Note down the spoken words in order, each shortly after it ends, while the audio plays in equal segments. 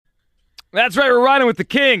That's right, we're riding with the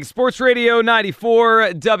King. Sports Radio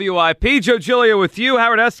 94 WIP. Joe Giglio with you.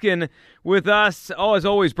 Howard Eskin with us. As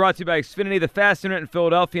always, brought to you by Xfinity, the fast internet in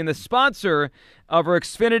Philadelphia, and the sponsor of our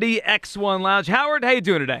Xfinity X1 Lounge. Howard, how you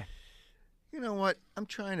doing today? You know what? I'm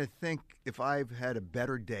trying to think if I've had a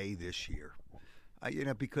better day this year.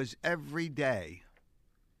 Because every day,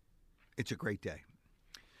 it's a great day.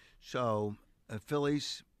 So,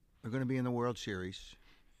 Phillies are going to be in the World Series.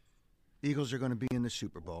 Eagles are going to be in the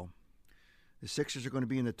Super Bowl. The Sixers are going to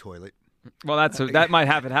be in the toilet. Well, that might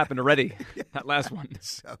have happened already, that last one.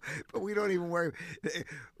 But we don't even worry.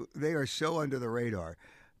 They are so under the radar.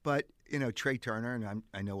 But, Trey Turner, and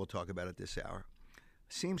I know we'll talk about it this hour,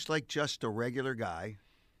 seems like just a regular guy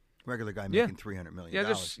making $300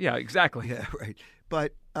 million. Yeah, exactly. Yeah, right.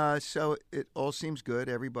 But so it all seems good.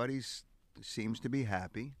 Everybody seems to be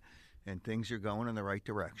happy. And things are going in the right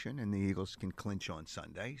direction, and the Eagles can clinch on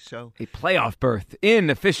Sunday. So a playoff berth in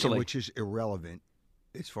officially. Which is irrelevant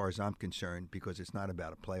as far as I'm concerned because it's not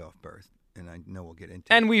about a playoff berth, and I know we'll get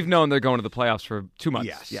into it. And we've known they're going to the playoffs for 2 months.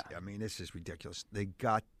 Yes. Yeah. I mean, this is ridiculous. They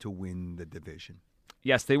got to win the division.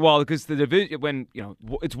 Yes, because the division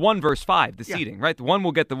it's 1 versus 5, the seeding, right? The one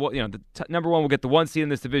will get number 1 will get the 1 seed in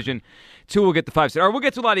this division, 2 will get the 5 seed. All right, we'll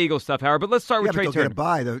get to a lot of Eagles stuff, Howard, but let's start with Trey Turner. Get a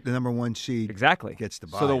bye. The number 1 seed gets the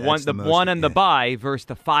bye. So the one and the bye versus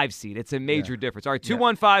the 5 seed. It's a major difference. All right,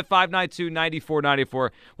 215-592-9494.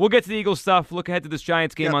 We'll get to the Eagles stuff. Look ahead to this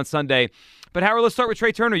Giants game on Sunday. But Howard, let's start with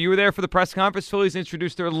Trey Turner. You were there for the press conference. Phillies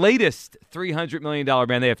introduced their latest $300 million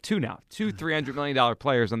man. They have 2 now, 2 $300 million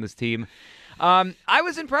players on this team. I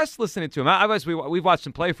was impressed listening to him. We've watched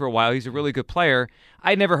him play for a while. He's a really good player.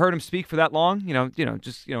 I never heard him speak for that long.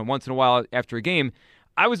 Just once in a while after a game.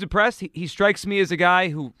 I was impressed. He strikes me as a guy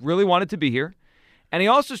who really wanted to be here, and he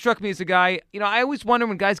also struck me as a guy. I always wonder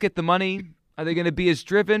when guys get the money, are they going to be as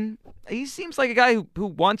driven? He seems like a guy who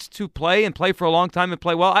wants to play and play for a long time and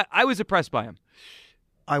play well. I was impressed by him.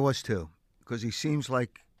 I was too, because he seems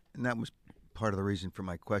like, and that was part of the reason for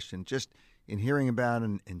my question. Just in hearing about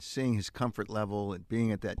and seeing his comfort level and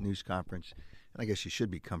being at that news conference, and I guess you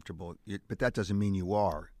should be comfortable, but that doesn't mean you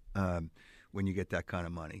are when you get that kind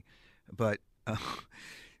of money. But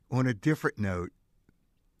on a different note,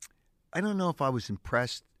 I don't know if I was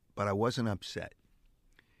impressed, but I wasn't upset.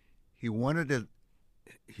 A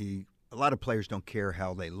lot of players don't care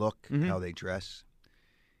how they look, how they dress.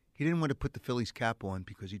 He didn't want to put the Phillies cap on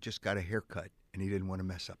because he just got a haircut. And he didn't want to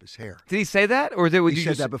mess up his hair. Did he say that, or did he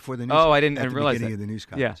said that before the news? Oh, I didn't realize beginning that. of the news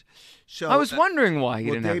conference. Yeah. So I was wondering why he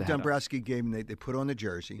didn't have Dave that. Dombrowski gave him. They put on the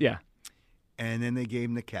jersey. Yeah. And then they gave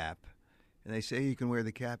him the cap, and they say, hey, you can wear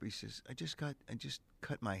the cap. He says, I just cut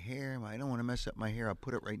my hair. I don't want to mess up my hair. I'll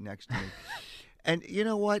put it right next to me. And you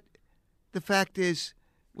know what? The fact is,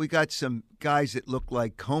 we got some guys that look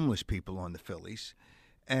like homeless people on the Phillies,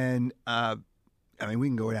 and we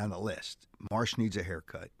can go down the list. Marsh needs a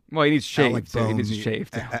haircut. Well, he needs shaved.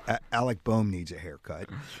 Alec Boehm needs a haircut.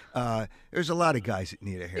 There's a lot of guys that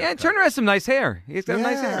need a haircut. Yeah, Turner has some nice hair. He's got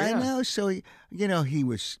nice hair. I know. So he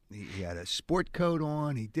had a sport coat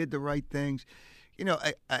on. He did the right things.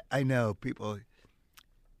 I know people,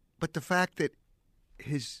 but the fact that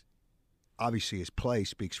obviously his play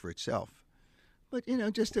speaks for itself. But maybe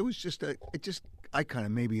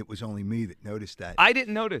it was only me that noticed that. I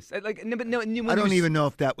didn't notice. I don't even know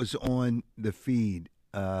if that was on the feed.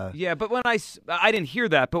 Yeah, but when I didn't hear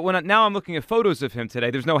that. But now I'm looking at photos of him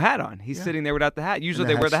today. There's no hat on. He's sitting there without the hat. Usually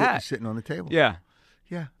they wear the hat. Sitting on the table. Yeah.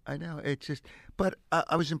 Yeah, I know. It's just, but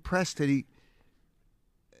I was impressed that he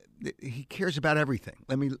cares about everything.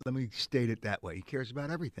 Let me state it that way. He cares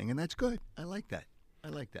about everything, and that's good. I like that.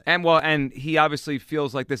 And he obviously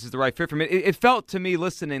feels like this is the right fit for him. It felt to me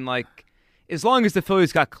listening like as long as the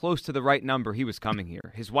Phillies got close to the right number, he was coming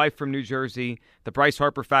here. His wife from New Jersey, the Bryce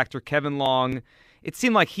Harper factor, Kevin Long. It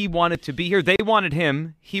seemed like he wanted to be here. They wanted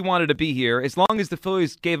him. He wanted to be here. As long as the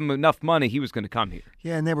Phillies gave him enough money, he was going to come here.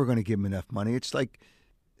 Yeah, and they were going to give him enough money. It's like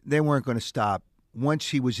they weren't going to stop. Once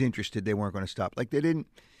he was interested, they weren't going to stop. Like they didn't.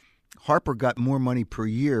 Harper got more money per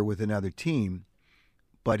year with another team,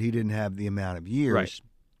 but he didn't have the amount of years.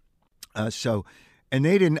 Right. And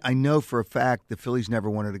they didn't. I know for a fact the Phillies never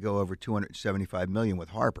wanted to go over $275 million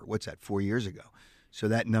with Harper. What's that? 4 years ago. So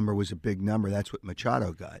that number was a big number. That's what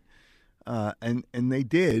Machado got, and they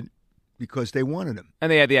did because they wanted him. And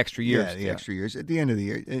they had the extra years. Yeah, the extra years. At the end of the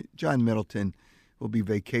year, John Middleton will be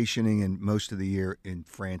vacationing in most of the year in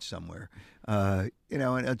France somewhere. And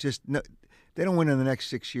they don't win in the next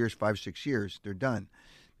 6 years, 5-6 years. They're done.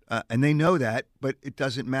 And they know that, but it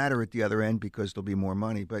doesn't matter at the other end because there'll be more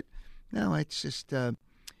money. But no, it's just and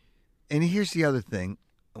here's the other thing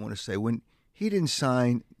I want to say. When he didn't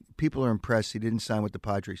sign, people are impressed he didn't sign with the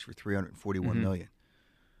Padres for $341 million.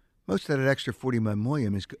 Most of that extra $41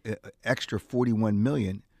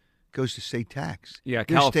 million goes to state tax. Yeah,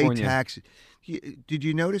 There's California. State tax. Did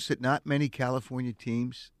you notice that not many California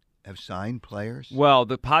teams have signed players? Well,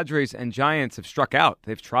 the Padres and Giants have struck out.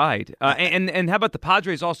 They've tried. And how about the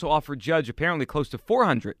Padres also offered Judge apparently close to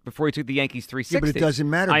 $400 before he took the Yankees $360. Yeah, but it doesn't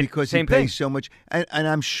matter because he pays so much. And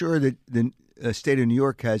I'm sure that the state of New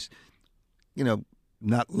York has,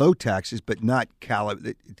 not low taxes, but not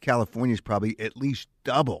California's probably at least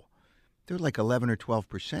double. They're like 11 or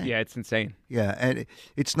 12%. Yeah, it's insane. Yeah, and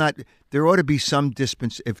it's not. There ought to be some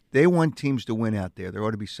if they want teams to win out there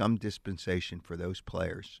ought to be some dispensation for those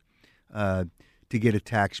players to get a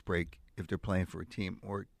tax break if they're playing for a team,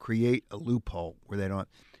 or create a loophole where they don't,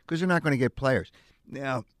 because they're not going to get players.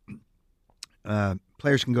 Now,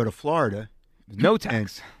 players can go to Florida. No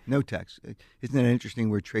tax. No tax. Isn't that interesting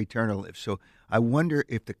where Trey Turner lives? So I wonder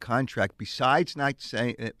if the contract, besides not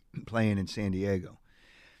playing in San Diego,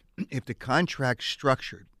 if the contract's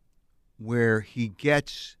structured where he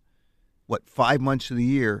gets, 5 months of the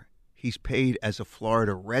year, he's paid as a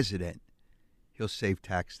Florida resident, he'll save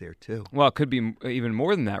tax there too. Well, it could be even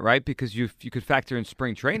more than that, right? Because you could factor in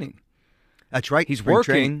spring training. That's right. He's spring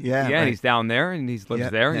working. Training. Yeah, right. He's down there and he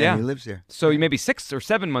lives there. Yeah, he lives there. So maybe 6 or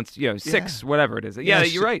 7 months, 6, whatever it is. Yeah,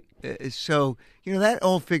 you're right. So, that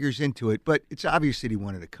all figures into it, but it's obvious that he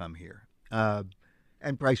wanted to come here.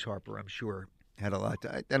 And Bryce Harper, I'm sure, had a lot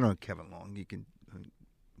to, I don't know, Kevin Long, you can,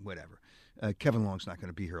 whatever. Kevin Long's not going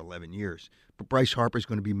to be here 11 years, but Bryce Harper's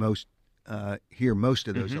going to be here most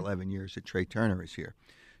of those 11 years that Trey Turner is here.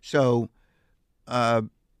 So I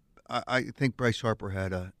think Bryce Harper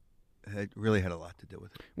really had a lot to do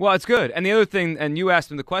with it. Well, it's good. And the other thing, and you asked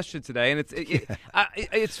him the question today, and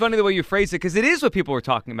it's funny the way you phrase it, because it is what people were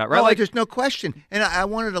talking about, right? Oh, there's no question. And I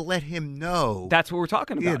wanted to let him know. That's what we're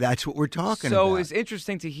talking about. Yeah, that's what we're talking about. So it's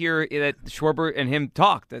interesting to hear that Schwarber and him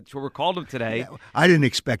talk, that Schwarber called him today. Yeah, I didn't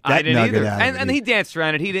expect that nugget out of it. And he danced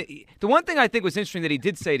around it. The one thing I think was interesting that he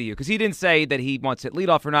did say to you, because he didn't say that he wants it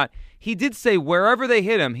leadoff or not, he did say wherever they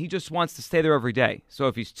hit him, he just wants to stay there every day. So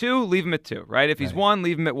if he's 2, leave him at 2, right? If he's 1,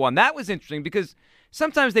 leave him at 1. That was interesting because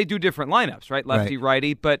sometimes they do different lineups, right? Lefty,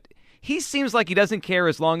 righty, but he seems like he doesn't care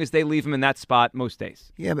as long as they leave him in that spot most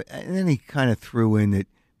days. Yeah, and then he kind of threw in that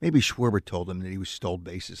maybe Schwarber told him that he was stole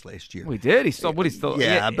bases last year. We did. He stole. What he stole?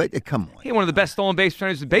 Yeah, but come on. He had one of the best stolen base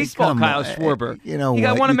percentages in baseball, Kyle Schwarber. You know he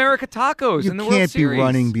got what? one America Tacos in the World Series. You can't be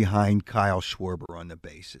running behind Kyle Schwarber on the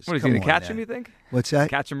bases. What is he going to catch him? You think? What's that?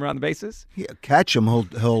 Catch him around the bases? Yeah, catch him.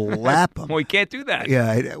 He'll lap him. Well, he can't do that.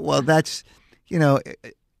 Yeah. Well, that's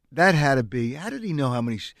that had to be. How did he know how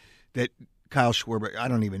many that Kyle Schwarber? I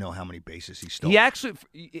don't even know how many bases he stole.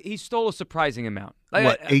 He stole a surprising amount.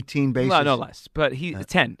 18 bases? No less. But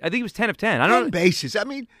 10. I think he was 10 of 10. 10 bases. I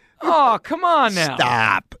mean, oh, come on now.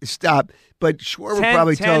 Stop. But Schwarber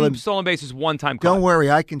probably told him stolen bases, one-time. Don't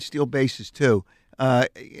worry, I can steal bases too.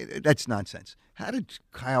 That's nonsense. How did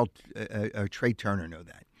Trey Turner know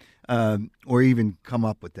that, or even come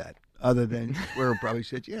up with that? Other than Schwarber probably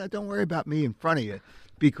said, "Yeah, don't worry about me in front of you,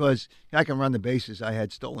 because I can run the bases. I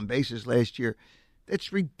had stolen bases last year."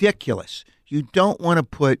 That's ridiculous. You don't want to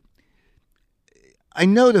put. I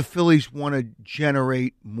know the Phillies want to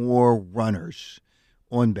generate more runners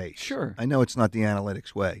on base. Sure. I know it's not the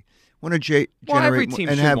analytics way. Want to generate every team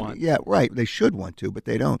and should want. Yeah, right. They should want to, but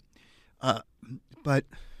they don't. But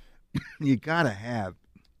you gotta have.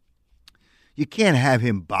 You can't have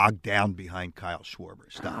him bogged down behind Kyle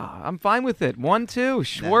Schwarber. Stop. I'm fine with it. 1-2,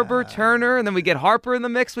 Schwarber, Turner, and then we get Harper in the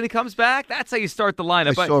mix when he comes back. That's how you start the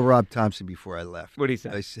lineup. I saw Rob Thompson before I left. What did he say?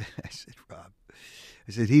 I said, Rob,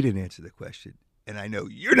 he didn't answer the question. And I know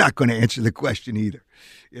you're not going to answer the question either.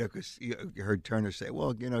 Because you heard Turner say,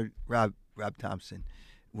 well, Rob Thompson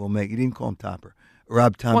will make. He didn't call him Topper.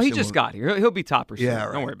 Rob Thompson. Well, he just got here. He'll be Topper soon. Yeah,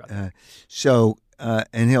 right. Don't worry about that.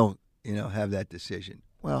 And he'll, have that decision.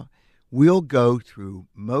 Well, we'll go through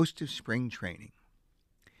most of spring training,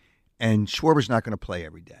 and Schwarber's not going to play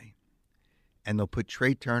every day. And they'll put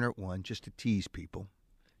Trey Turner at 1 just to tease people,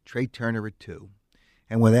 Trey Turner at 2.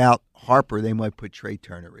 And without Harper, they might put Trey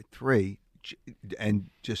Turner at 3 and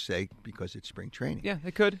just say, because it's spring training. Yeah,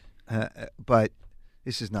 they could. But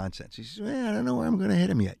this is nonsense. He says, I don't know where I'm going to hit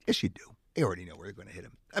him yet. Yes, you do. They already know where they're going to hit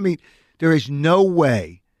him. I mean, there is no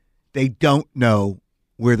way they don't know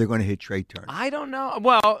where they're going to hit Trey Turner. I don't know.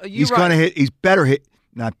 Well, he's going to hit. He's better hit.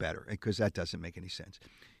 Not better, because that doesn't make any sense.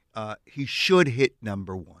 He should hit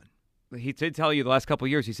number 1. He did tell you the last couple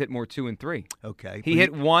of years he's hit more 2 and 3. Okay. He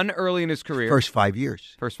hit 1 early in his career. First 5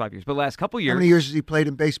 years. But last couple of years. How many years has he played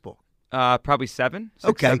in baseball? Probably 7. 6,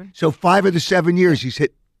 okay. 7. So 5 of the 7 years he's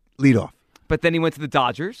hit leadoff. But then he went to the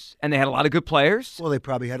Dodgers, and they had a lot of good players. Well, they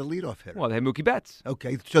probably had a leadoff hitter. Well, they had Mookie Betts.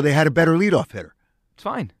 Okay, so they had a better leadoff hitter. It's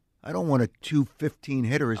fine. I don't want a 215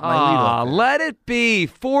 hitter as my leadoff hitter. Let it be.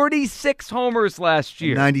 46 homers last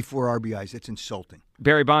year. 94 RBIs. That's insulting.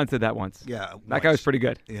 Barry Bonds did that once. Yeah. That guy was pretty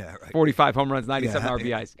good. Yeah, right. 45 home runs, 97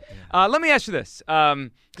 RBIs. Yeah. Let me ask you this,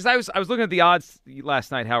 because I was looking at the odds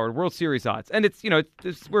last night, Howard, World Series odds, and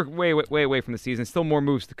we're way away from the season. Still more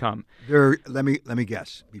moves to come. Let me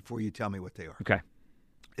guess before you tell me what they are. Okay.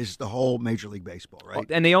 This is the whole Major League Baseball, right?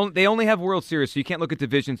 And they only have World Series, so you can't look at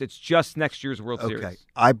divisions. It's just next year's World Series. Okay.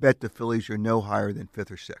 I bet the Phillies are no higher than 5th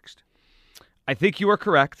or 6th. I think you are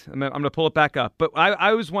correct. I'm going to pull it back up. But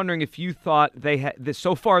I was wondering if you thought they had this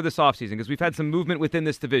so far this offseason, because we've had some movement within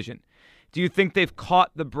this division. Do you think they've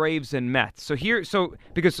caught the Braves and Mets? So here's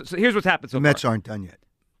what's happened so far. The Mets aren't done yet.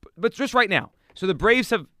 But just right now. So the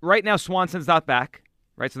Braves have, right now, Swanson's not back,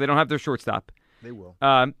 right? So they don't have their shortstop. They will.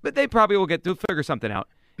 But they probably will they'll figure something out.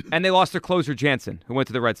 And they lost their closer, Jansen, who went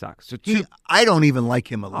to the Red Sox. So I don't even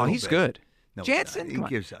like him a little bit. Oh, he's good. No, Jansen? he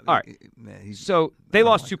gives up. All right. So they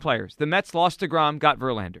lost two players. The Mets lost DeGrom, got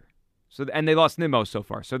Verlander. And they lost Nimmo so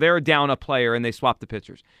far. So they're down a player, and they swapped the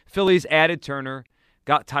pitchers. Phillies added Turner,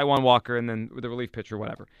 got Taijuan Walker, and then the relief pitcher,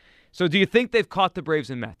 whatever. So do you think they've caught the Braves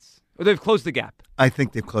and Mets? Or they've closed the gap? I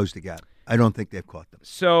think they've closed the gap. I don't think they've caught them.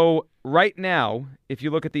 So right now, if you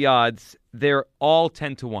look at the odds, they're all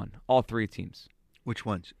 10-1, all three teams. Which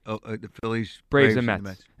ones? The Phillies, Braves and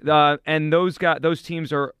Mets. And those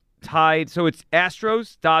teams are tied. So it's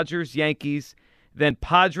Astros, Dodgers, Yankees, then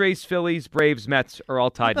Padres, Phillies, Braves, Mets are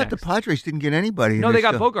all tied I thought next. the Padres didn't get anybody. No, they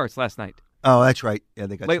got Bogarts last night. Oh, that's right. Yeah,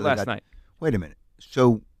 they got late last night. Wait a minute.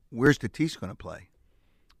 So where's Tatis going to play?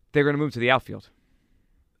 They're going to move to the outfield.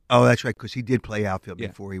 Oh, that's right, because he did play outfield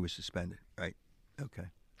before he was suspended. Right. Okay.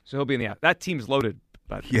 So he'll be in the out. That team's loaded.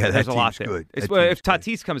 But yeah, there's that a lot team's there. good. If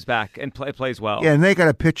Tatis comes back and plays well. Yeah, and they got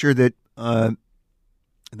a pitcher that the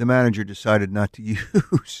manager decided not to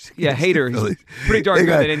use. Yeah, Hader. He's pretty darn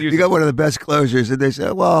good. They didn't use you got one of the best closers, and they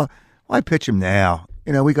said, well, why pitch him now?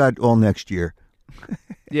 We got all next year.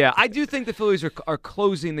 Yeah, I do think the Phillies are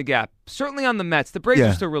closing the gap. Certainly on the Mets. The Braves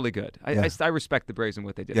are still really good. I respect the Braves and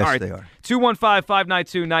what they did. Yes, all right, they are.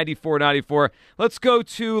 215-592-9494. Let's go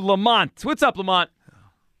to Lamont. What's up, Lamont?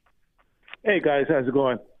 Hey, guys. How's it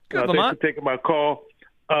going? Good, Lamont. Thanks for taking my call.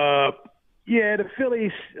 The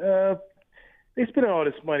Phillies, they spend all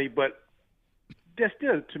this money, but they're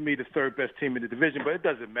still, to me, the third best team in the division. But it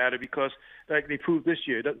doesn't matter because, like they proved this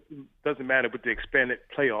year, it doesn't matter with the expanded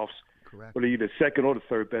playoffs. Correct. Whether you're the second or the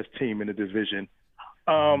third best team in the division.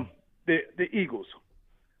 The Eagles.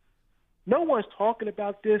 No one's talking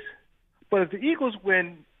about this, but if the Eagles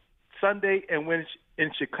win Sunday and win in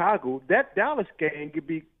Chicago, that Dallas game could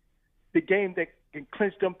be the game that can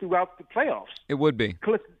clinch them throughout the playoffs. It would be.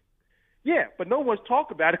 Yeah, but no one's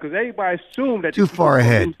talking about it because everybody assumed that too far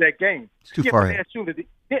ahead. Lose that game. It's too far ahead.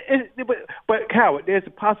 But Howard, there's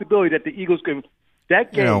a possibility that the Eagles can.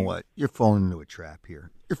 That game. You know what? You're falling into a trap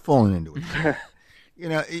here. You're falling into a trap.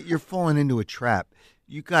 You're falling into a trap.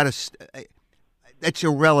 You got to. That's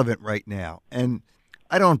irrelevant right now. And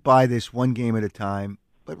I don't buy this one game at a time.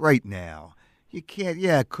 But right now, you can't.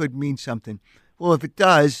 Yeah, it could mean something. Well, if it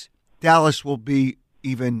does, Dallas will be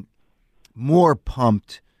even more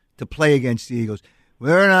pumped to play against the Eagles.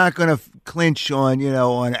 We're not going to clinch on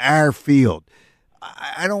our field.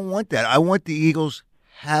 I don't want that. I want the Eagles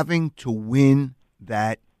having to win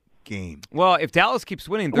that game. Well, if Dallas keeps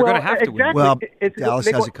winning, they're going to have to win. Well, Dallas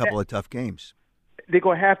has a couple of tough games. They're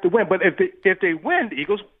going to have to win. But if they win, the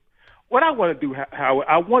Eagles, what I want to do, Howard,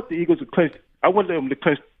 I want the Eagles to clinch. I want them to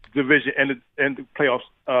clinch the division and the playoffs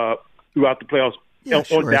throughout the playoffs. Yeah,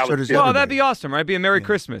 sure. Dallas. So does that'd be awesm, right? Be a Merry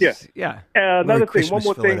Christmas. Yeah. Merry Another Christmas, thing, one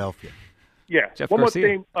more Philadelphia. thing. Yeah. Jeff One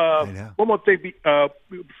Garcia. more thing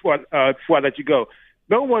before I let you go.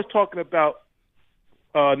 No one's talking about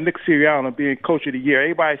Nick Sirianni being coach of the year.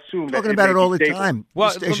 Everybody assumes Talking about it all the time.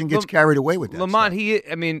 Well, the station gets carried away with that. Lamont,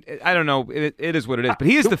 I don't know. It is what it is, but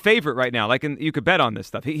he is the favorite right now. Like, you could bet on this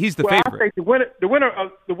stuff. He's the favorite. I think the winner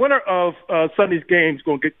of Sunday's game is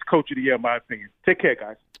going to get coach of the year, in my opinion. Take care,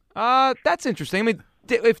 guys. That's interesting. I mean,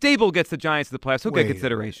 if Dable gets the Giants to the playoffs, he'll get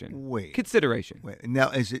consideration. Consideration. Now,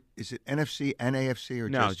 is it NFC and AFC or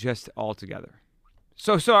no? Just all together.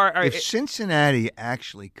 So if Cincinnati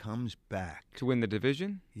actually comes back to win the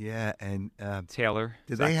division, yeah, and Taylor,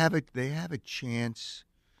 they have a chance?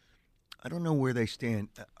 I don't know where they stand.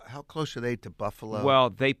 How close are they to Buffalo? Well,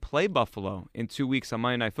 they play Buffalo in 2 weeks on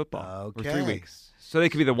Monday Night Football, okay. or 3 weeks. So they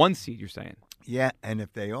could be the 1 seed. You're saying? Yeah, and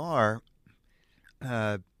if they are,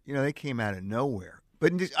 they came out of nowhere.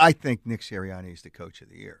 But I think Nick Sirianni is the coach of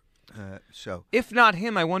the year. So if not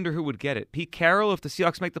him, I wonder who would get it. Pete Carroll, if the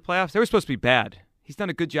Seahawks make the playoffs? They were supposed to be bad. He's done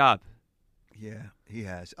a good job. yeah, he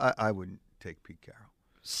has. I wouldn't take Pete Carroll.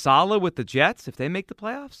 Saleh with the Jets, if they make the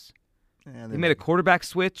playoffs? They made a quarterback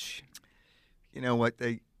switch. You know what?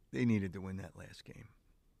 They needed to win that last game.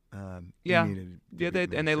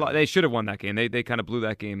 They should have won that game. They kind of blew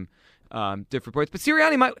that game different points. But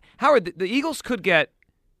Sirianni might. Howard, the Eagles could get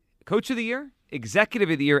Coach of the Year,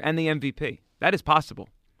 Executive of the Year, and the MVP. That is possible.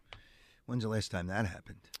 When's the last time that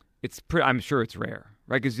happened? I'm sure it's rare,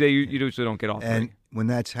 right? Because you usually don't get all three. And when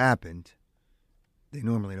that's happened, they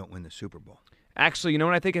normally don't win the Super Bowl. Actually, you know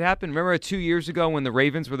when I think it happened? Remember 2 years ago when the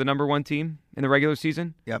Ravens were the number one team in the regular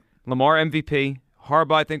season? Yep. Lamar MVP,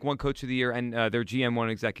 Harbaugh I think won Coach of the Year, and their GM won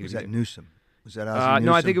Executive. Was that Newsom? Was that Ozzie Newsom?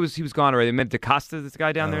 No, I think he was gone already. They meant DeCosta, this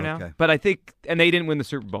guy down there now. Okay. But I think, and they didn't win the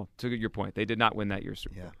Super Bowl. To your point, they did not win that year's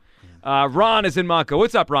Super Bowl. Yeah. Ron is in Monco.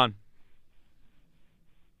 What's up, Ron?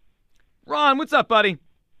 Ron, what's up, buddy?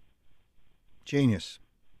 Genius.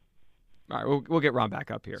 All right, we'll get Ron back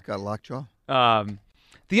up here. He's got lockjaw.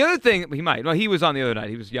 The other thing he might. Well, he was on the other night.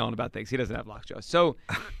 He was yelling about things. He doesn't have lockjaw. So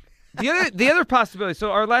the other possibility.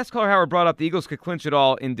 So our last caller, Howard, brought up the Eagles could clinch it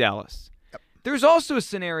all in Dallas. Yep. There's also a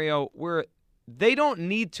scenario where they don't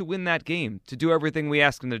need to win that game to do everything we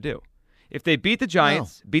ask them to do. If they beat the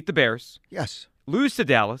Giants, beat the Bears, Yes. lose to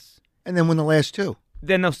Dallas, And then win the last two.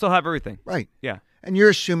 then they'll still have everything. Right. Yeah, And you're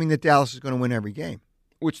assuming that Dallas is going to win every game.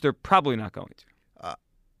 which they're probably not going to.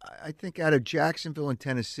 I think out of Jacksonville and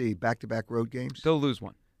Tennessee, back-to-back road games, They'll lose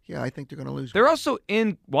one. yeah, I think they're going to lose They're one. also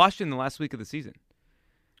in Washington the last week of the season.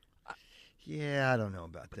 Yeah, I don't know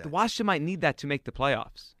about that. The Washington might need that to make the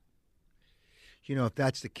playoffs. You know, if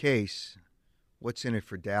that's the case, what's in it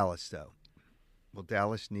for Dallas, though? Will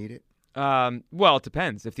Dallas need it? Well, it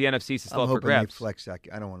depends. If the NFC is still I'm up for hoping they grabs. flex that.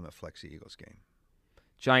 I don't want them to flex the Eagles game.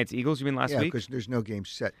 Giants, Eagles, you mean last Yeah, week? because there's no game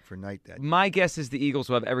set for night that. My guess is the Eagles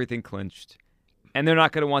will have everything clinched, and they're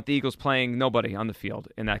not going to want the Eagles playing nobody on the field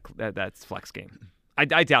in that flex game.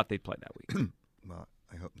 I doubt they'd play that week. Well,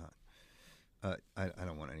 I hope not. I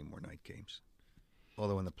don't want any more night games.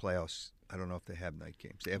 Although in the playoffs, I don't know if they have night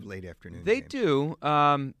games. They have late afternoon They games. do.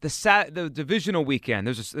 The divisional weekend,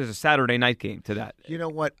 there's a Saturday night game to that. You know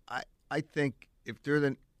what? I think if they're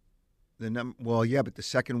the number, well, yeah, but the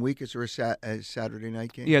second week is there a Saturday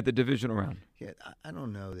night game? Yeah, the divisional round. Yeah, I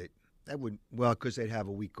don't know that would, well, because they'd have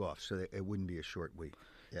a week off, so it wouldn't be a short week.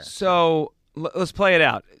 Yeah. So let's play it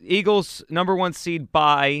out. Eagles, number one seed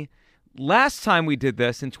bye. Last time we did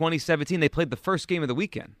this in 2017, they played the first game of the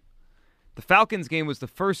weekend. The Falcons game was the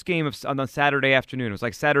first game on Saturday afternoon. It was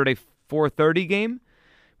like Saturday 4:30 game.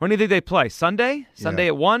 When do you think they play? Sunday? Sunday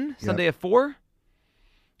at 1? Sunday at 4?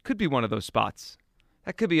 Could be one of those spots.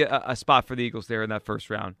 That could be a spot for the Eagles there in that first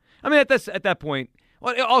round. I mean, at that point,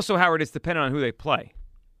 well, also, Howard, it's dependent on who they play.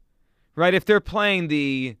 Right? If they're playing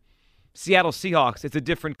the Seattle Seahawks, it's a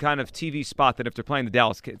different kind of TV spot than if they're playing the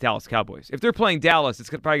Dallas Cowboys. If they're playing Dallas, it's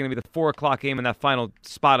probably going to be the 4 o'clock game in that final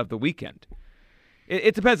spot of the weekend.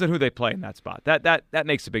 It depends on who they play in that spot. That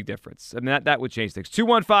makes a big difference. I mean, that would change things.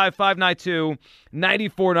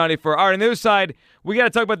 215-592-9494. All right, on the other side, we got to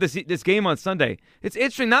talk about this game on Sunday. It's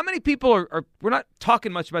interesting. Not many people are we're not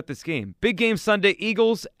talking much about this game. Big game Sunday.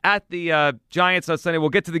 Eagles at the Giants on Sunday. We'll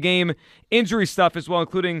get to the game injury stuff as well,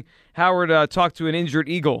 including Howard talked to an injured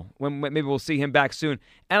Eagle. When maybe we'll see him back soon.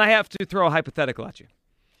 And I have to throw a hypothetical at you.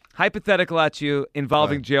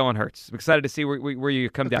 Involving Jalen Hurts. I'm excited to see where you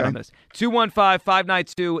come down on this.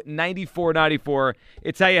 215-592-9494.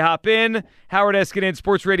 It's how you hop in. Howard Eskin,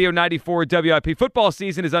 Sports Radio 94 WIP. Football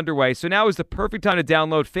season is underway, so now is the perfect time to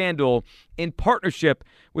download FanDuel in partnership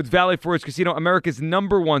with Valley Forge Casino, America's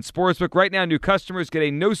 #1 sportsbook. Right now, new customers get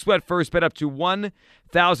a no-sweat first bet up to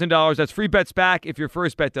 $1,000. That's free bets back if your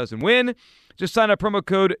first bet doesn't win. Just sign up promo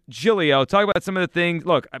code Giglio. Talk about some of the things.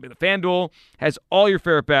 Look, I mean, the FanDuel has all your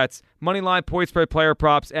favorite bets, money line, point spread, player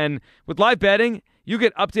props, and with live betting, you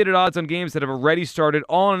get updated odds on games that have already started,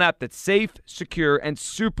 all in an app that's safe, secure, and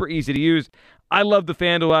super easy to use. I love the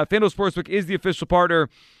FanDuel app. FanDuel Sportsbook is the official partner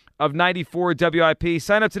of 94 WIP.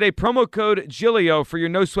 Sign up today, promo code Giglio for your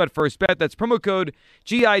no-sweat first bet. That's promo code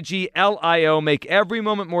GIGLIO. Make every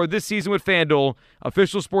moment more this season with FanDuel,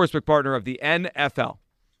 official sportsbook partner of the NFL.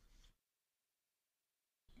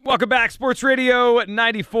 Welcome back, Sports Radio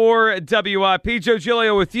 94 WIP. Joe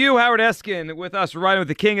Giglio with you. Howard Eskin with us. We're riding with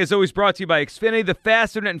the King, as always, brought to you by Xfinity, the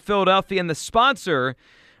fast internet in Philadelphia, and the sponsor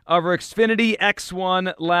of our Xfinity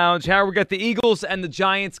X1 Lounge. Howard, we got the Eagles and the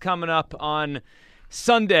Giants coming up on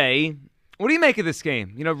Sunday. What do you make of this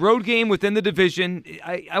game? You know, road game within the division.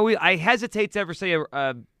 I hesitate to ever say,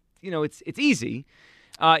 it's easy.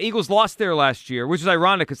 Eagles lost there last year, which is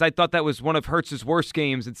ironic because I thought that was one of Hurts's worst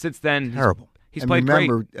games, and since then, Terrible. He's played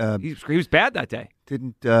remember, great. He was bad that day.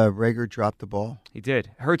 Didn't Rager drop the ball? He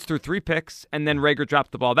did. Hurts threw 3 picks, and then Rager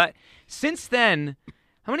dropped the ball. Since then,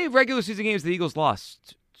 how many regular season games the Eagles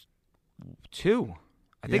lost? 2.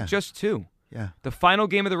 I think just 2. Yeah. The final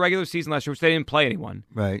game of the regular season last year, which they didn't play anyone.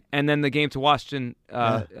 Right. And then the game to Washington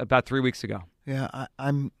about 3 weeks ago. Yeah,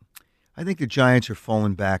 I think the Giants are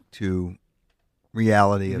falling back to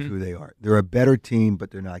reality of who they are. They're a better team,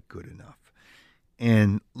 but they're not good enough.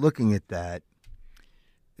 And looking at that,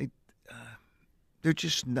 they're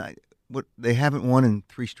just not. They haven't won in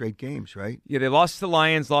 3 straight games, right? Yeah, they lost to the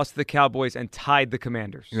Lions, lost to the Cowboys, and tied the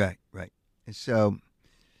Commanders. Right. And so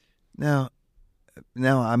now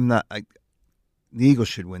I'm not. The Eagles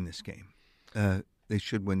should win this game. They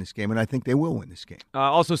should win this game, and I think they will win this game.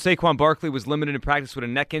 Also, Saquon Barkley was limited in practice with a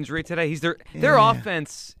neck injury today. He's their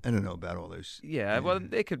offense. I don't know about all those. Yeah, well,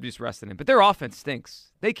 they could just rest him, but their offense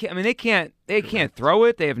stinks. They can't throw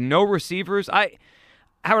it. They have no receivers.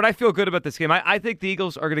 Howard, I feel good about this game. I think the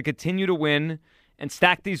Eagles are going to continue to win and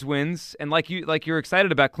stack these wins, and like you're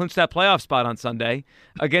excited about, clinch that playoff spot on Sunday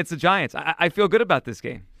against the Giants. I feel good about this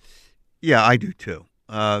game. Yeah, I do too.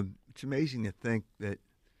 It's amazing to think that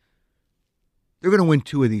they're going to win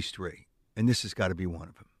 2 of these 3, and this has got to be one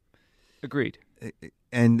of them. Agreed.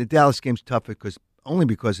 And the Dallas game's tough because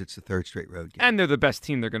it's the 3rd straight road game, and they're the best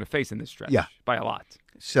team they're going to face in this stretch. Yeah. By a lot.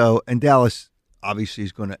 So, and Dallas obviously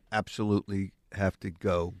is going to absolutely have to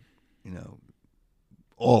go,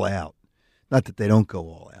 all out. Not that they don't go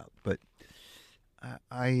all out, but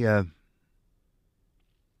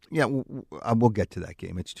we'll get to that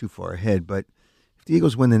game. It's too far ahead, but if the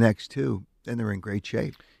Eagles win the next 2, then they're in great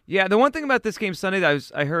shape. Yeah, the one thing about this game Sunday,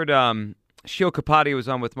 I heard Shio Kapati was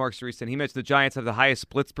on with Mark Cerise, and he mentioned the Giants have the highest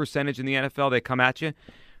blitz percentage in the NFL. They come at you.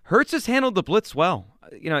 Hurts has handled the blitz well.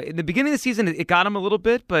 In the beginning of the season, it got him a little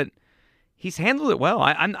bit, but he's handled it well.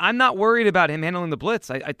 I'm not worried about him handling the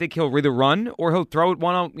blitz. I think he'll either run or he'll throw it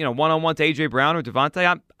one-on-one to A.J. Brown or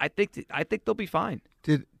Devontae. I think they'll be fine.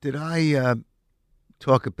 Did I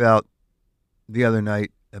talk about the other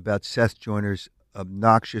night about Seth Joyner's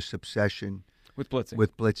obnoxious obsession with blitzing?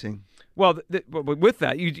 With blitzing. Well, with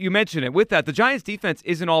that, you mentioned it. With that, the Giants' defense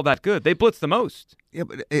isn't all that good. They blitz the most. Yeah,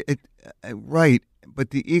 but right.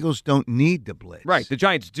 But the Eagles don't need to blitz. Right, the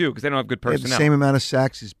Giants do because they don't have good personnel. They have the same amount of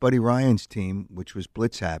sacks as Buddy Ryan's team, which was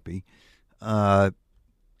blitz happy. In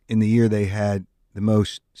the year they had the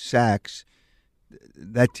most sacks,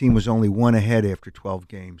 that team was only 1 ahead after 12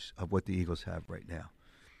 games of what the Eagles have right now.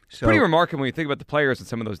 So, pretty remarkable when you think about the players in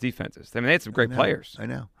some of those defenses. I mean, they had some great players. I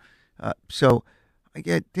know. So I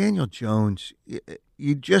get Daniel Jones.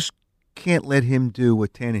 You just can't let him do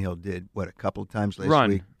what Tannehill did, a couple of times last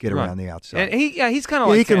week, get around the outside. And he's kind of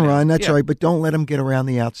like he can Tannehill. run, that's all right, but don't let him get around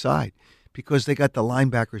the outside because they got the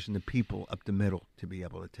linebackers and the people up the middle to be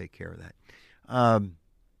able to take care of that.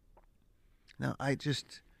 Now, they're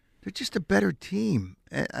just a better team.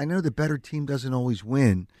 I know the better team doesn't always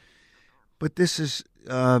win, but this is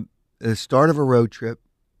the start of a road trip.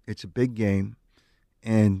 It's a big game,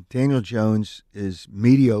 and Daniel Jones is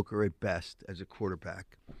mediocre at best as a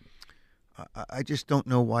quarterback. I just don't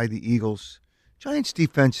know why the Giants'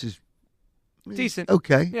 defense is decent.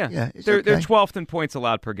 Okay. Yeah. It's they're okay. 12th in points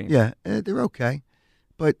allowed per game. Yeah, they're okay.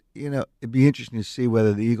 But, it'd be interesting to see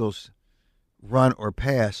whether the Eagles run or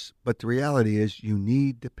pass. But the reality is you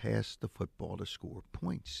need to pass the football to score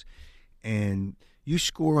points. And you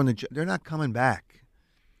score on they're not coming back.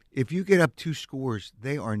 If you get up 2 scores,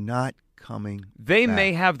 they are not coming They back.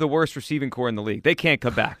 may have the worst receiving core in the league. They can't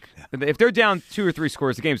come back. If they're down 2 or 3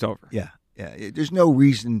 scores, the game's over. Yeah. There's no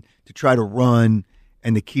reason to try to run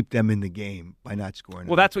and to keep them in the game by not scoring.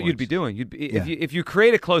 Well, that's what you'd be doing. If you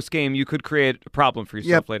create a close game, you could create a problem for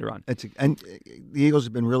yourself later on. And the Eagles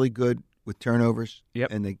have been really good with turnovers.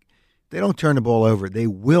 Yep. And they don't turn the ball over. They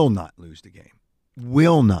will not lose the game.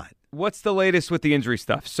 Will not. What's the latest with the injury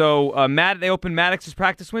stuff? So they opened Maddox's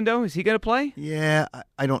practice window. Is he going to play? Yeah,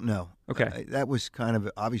 I don't know. Okay. That was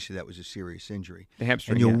obviously that was a serious injury. The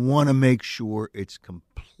hamstring. And you want to make sure it's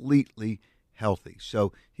completely healthy.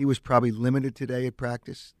 So he was probably limited today at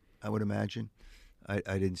practice, I would imagine. I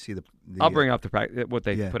didn't see the I'll bring up what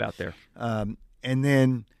they put out there. And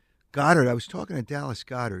then Goddard, I was talking to Dallas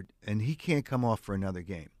Goddard, and he can't come off for another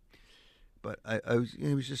game. But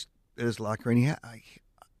he was just at his locker, and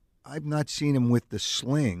I've not seen him with the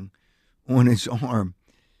sling on his arm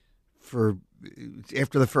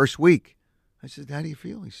after the first week. I said, "How do you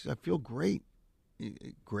feel?" He says, "I feel great."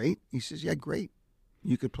 Great? He says, "Yeah, great.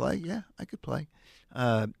 You could play?" "Yeah, I could play."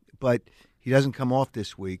 But he doesn't come off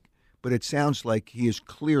this week. But it sounds like he is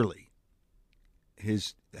clearly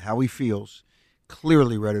how he feels.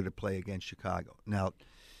 Clearly ready to play against Chicago. Now,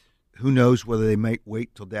 who knows whether they might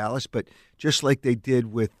wait till Dallas, but just like they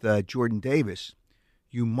did with Jordan Davis,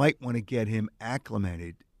 you might want to get him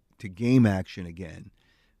acclimated to game action again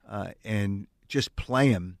and just play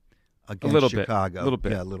him against Chicago. A little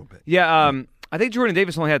bit. Yeah, a little bit. Yeah, I think Jordan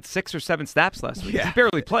Davis only had 6 or 7 snaps last week. Yeah. He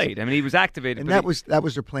barely played. I mean, he was activated. And but that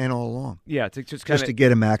was their plan all along. Yeah, to just to get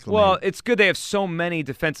him acclimated. Well, it's good they have so many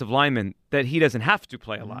defensive linemen that he doesn't have to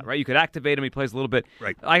play a lot, right? You could activate him. He plays a little bit.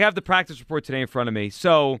 Right. I have the practice report today in front of me.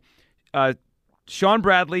 So Sean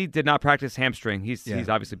Bradley did not practice hamstring. He's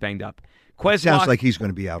obviously banged up. Sounds like he's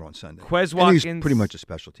going to be out on Sunday. Quez Watkins. He's pretty much a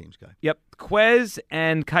special teams guy. Yep. Quez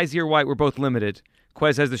and Kaiser White were both limited.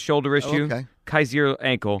 Quez has the shoulder issue. Okay. Kaiser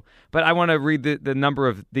ankle. But I want to read the number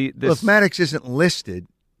of this. Well, if Maddox isn't listed,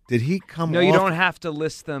 did he come off? No, you don't have to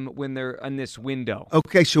list them when they're in this window.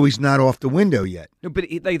 Okay, so he's not off the window yet. No, but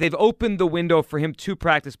they've opened the window for him to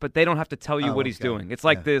practice, but they don't have to tell you what he's doing. It's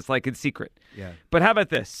like this, like in secret. Yeah. But how about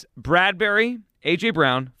this? Bradbury, A.J.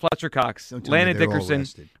 Brown, Fletcher Cox, Landon Dickerson,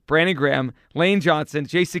 Brandon Graham, Lane Johnson,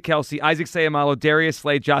 J.C. Kelsey, Isaac Seumalo, Darius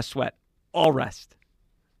Slade, Josh Sweat. All rest.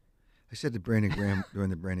 I said to Brandon Graham during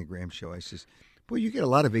the Brandon Graham show, I says, boy, you get a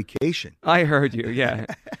lot of vacation. I heard you, yeah.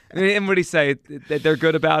 And what did he say? That they're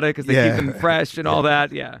good about it because they keep them fresh and all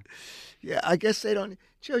that? Yeah. Yeah, I guess they don't. It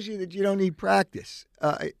shows you that you don't need practice.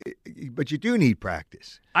 But you do need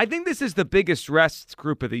practice. I think this is the biggest rest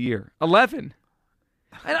group of the year. 11.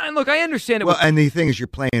 And look, I understand it. Well, and the thing is, you're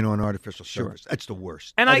playing on artificial surface. That's the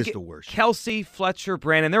worst. And that is the worst. Kelsey, Fletcher,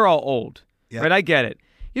 Brandon, they're all old. Yep. Right? I get it.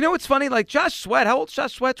 You know what's funny? Like Josh Sweat, how old's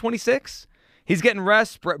Josh Sweat? 26? He's getting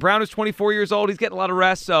rest. Brown is 24 years old. He's getting a lot of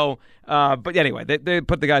rest. So, but anyway, they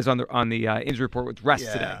put the guys on the injury report with rest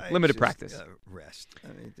today. Limited practice. Rest.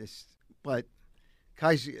 I mean, but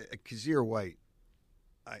Kaiser White,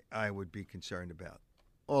 I would be concerned about.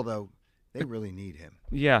 Although they really need him.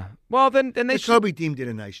 Yeah. Well, then they should. Kobe Dean did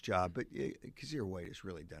a nice job, but Kaiser White has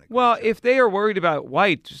really done a good job. If they are worried about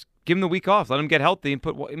White, just give him the week off. Let him get healthy and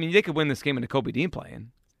they could win this game in a Kobe Dean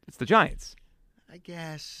playing. It's the Giants. I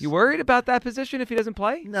guess. You worried about that position if he doesn't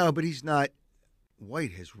play? No, but he's not.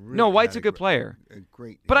 White has really. No, White's a good player.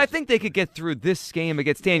 Great. But I think they could get through this game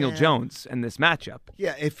against Daniel Jones and this matchup.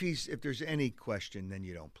 Yeah, if there's any question, then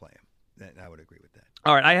you don't play him. Then I would agree with that.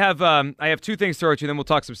 All right, I have 2 things to throw at you, then we'll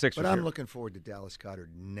talk some Sixers. But I'm here. looking forward to Dallas Goedert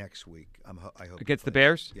next week. I hope against the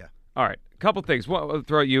Bears. Yeah. All right, a couple things. We'll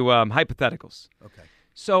throw at you hypotheticals. Okay.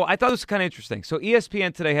 So I thought this was kind of interesting. So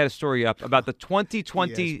ESPN today had a story up about the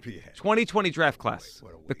 2020 draft class,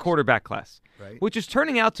 the quarterback class, right, which is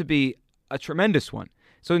turning out to be a tremendous one.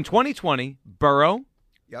 So in 2020, Burrow,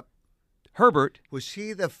 Herbert. Was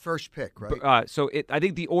he the first pick, right? I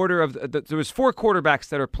think the order of there was 4 quarterbacks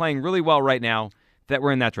that are playing really well right now that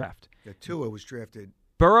were in that draft. Yeah, Tua was drafted.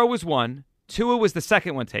 Burrow was 1. Tua was the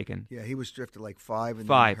second one taken. Yeah, he was drafted like 5. And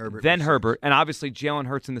 5. Then Herbert, and obviously Jalen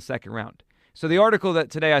Hurts in the second round. So the article that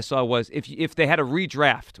today I saw was if they had a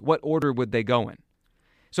redraft, what order would they go in?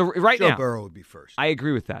 So now, Joe Burrow would be first. I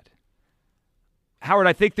agree with that. Howard,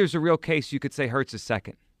 I think there's a real case you could say Hurts is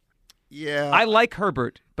second. Yeah. I like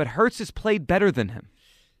Herbert, but Hurts has played better than him.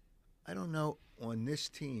 I don't know on this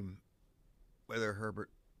team whether Herbert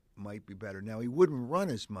might be better. Now, he wouldn't run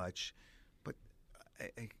as much, but,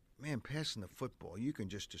 man, passing the football, you can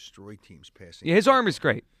just destroy teams passing. Yeah, his arm is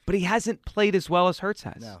great, but he hasn't played as well as Hurts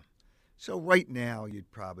has. No. So right now,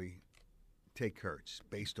 you'd probably take Hurts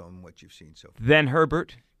based on what you've seen so far. Then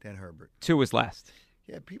Herbert. Tua's last.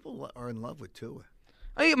 Yeah, people are in love with Tua.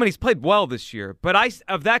 I mean, he's played well this year, but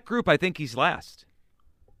of that group, I think he's last.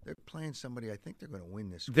 They're playing somebody. I think they're going to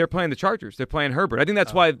win this week. They're playing the Chargers. They're playing Herbert. I think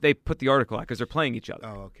that's why they put the article out, because they're playing each other.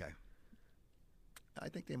 Oh, okay. I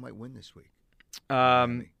think they might win this week.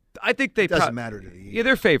 I think they. It doesn't matter to the Eagles. Yeah,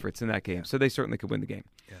 they're favorites in that game, so they certainly could win the game.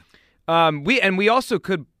 Yeah. We also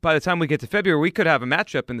could, by the time we get to February, we could have a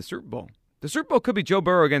matchup in the Super Bowl. The Super Bowl could be Joe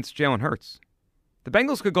Burrow against Jalen Hurts. The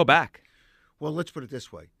Bengals could go back. Well, let's put it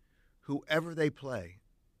this way: whoever they play,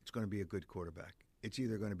 it's going to be a good quarterback. It's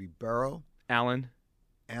either going to be Burrow, Allen,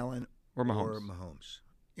 or Mahomes.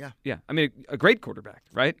 Yeah. Yeah. I mean, a great quarterback,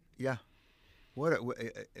 right? Yeah.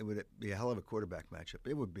 It would be a hell of a quarterback matchup.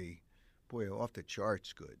 It would be, boy, off the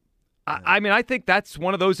charts good. I mean, I think that's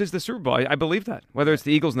one of those is the Super Bowl. I believe that. Whether it's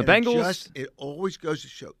the Eagles and the Bengals. It always goes to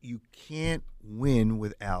show you can't win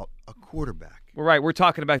without a quarterback. Well, right. We're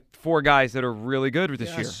talking about 4 guys that are really good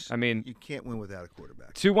this year. I mean, you can't win without a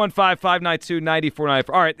quarterback. 215-592-9494.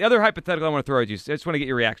 All right. The other hypothetical I want to throw at you, I just want to get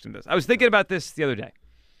your reaction to this. I was thinking about this the other day.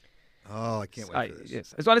 Oh, I can't wait for this.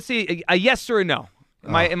 Yes. I just want to see a yes or a no.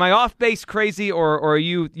 Am I off base crazy or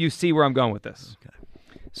you see where I'm going with this? Okay.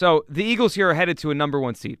 So the Eagles here are headed to a number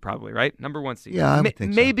 1 seed, probably, right? Number 1 seed. Yeah, I would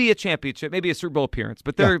think so. Maybe a championship, maybe a Super Bowl appearance,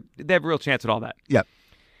 but they have a real chance at all that. Yep.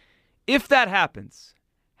 If that happens,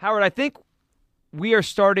 Howard, I think we are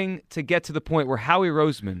starting to get to the point where Howie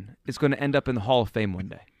Roseman is going to end up in the Hall of Fame one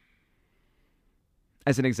day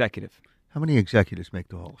as an executive. How many executives make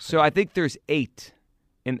the Hall of Fame? So I think there's 8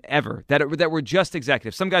 in ever that were just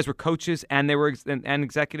executives. Some guys were coaches and they were and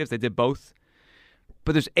executives. They did both.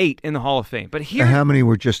 But there's 8 in the Hall of Fame. But here, and how many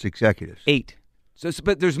were just executives? 8. So,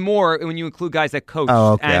 but there's more when you include guys that coach.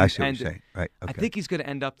 Oh, okay. I see what you're saying. Right. Okay. I think he's going to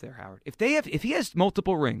end up there, Howard. If he has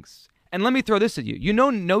multiple rings, and let me throw this at you. You know,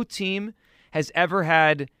 no team has ever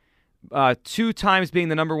had 2 times being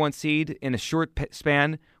the number 1 seed in a short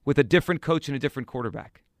span with a different coach and a different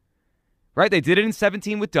quarterback. Right? They did it in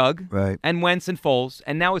 17 with Doug and Wentz and Foles,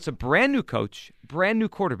 and now it's a brand new coach, brand new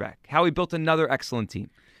quarterback. Howie built another excellent team.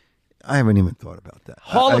 I haven't even thought about that.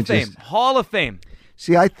 Hall of Fame. Hall of Fame.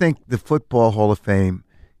 See, I think the Football Hall of Fame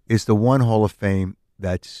is the one Hall of Fame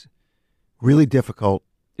that's really difficult.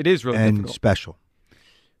 It is really and difficult. Special.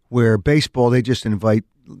 Where baseball,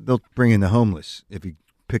 they'll bring in the homeless if he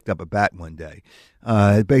picked up a bat one day.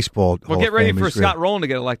 Baseball. Well, Hall get of ready Fame for is Scott Rowland to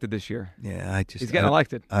get elected this year. Yeah, he's getting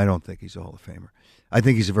elected. I don't think he's a Hall of Famer. I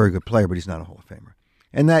think he's a very good player, but he's not a Hall of Famer.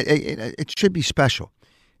 And that it should be special.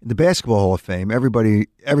 In the Basketball Hall of Fame, everybody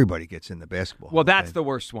gets in the Basketball Hall Well, of that's Fame. the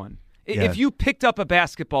worst one. Yeah. If you picked up a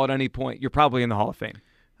basketball at any point, you're probably in the Hall of Fame.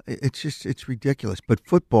 It's ridiculous. But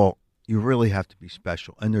football, you really have to be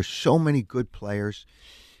special. And there's so many good players.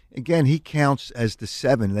 Again, he counts as the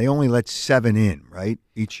 7. They only let 7 in, right,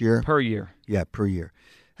 each year? Per year. Yeah, per year.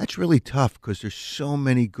 That's really tough because there's so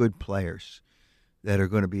many good players that are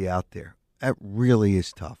going to be out there. That really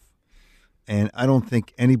is tough. And I don't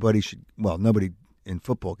think anybody nobody in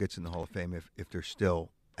football gets in the Hall of Fame if they're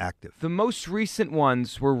still active. The most recent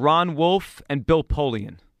ones were Ron Wolf and Bill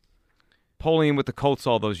Polian. Polian with the Colts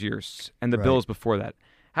all those years, and the Bills before that.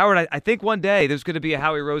 Howard, I think one day there's going to be a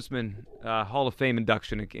Howie Roseman Hall of Fame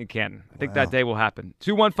induction in Canton. I think that day will happen.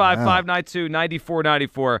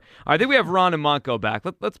 215-592-9494. I think we have Ron and Monco back.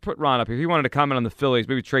 Let's put Ron up here. He wanted to comment on the Phillies,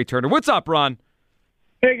 maybe Trey Turner. What's up, Ron?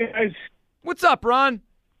 Hey, guys. What's up, Ron?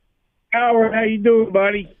 Howard, how you doing,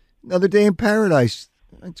 buddy? Another day in paradise.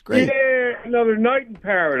 That's great. Yeah, another night in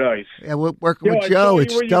paradise. Yeah, we're working with Joe.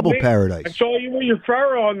 It's double paradise. I saw you with your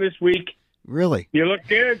fur on this week. Really? You look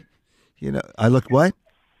good. I looked what?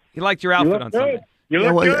 He liked your outfit on Sunday. You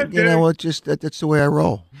look good, You know what? Just that's the way I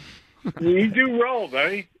roll. You do roll,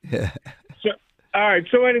 buddy. Yeah. All right.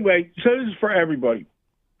 So anyway, this is for everybody.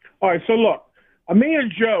 All right. So look, me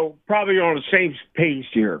and Joe probably on the same page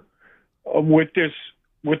here with this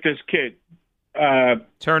kid,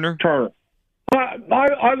 Turner.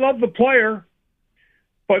 I love the player,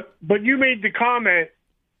 but you made the comment,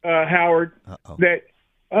 Howard, that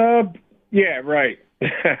yeah, right.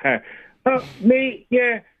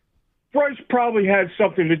 Bryce probably had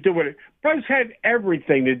something to do with it. Bryce had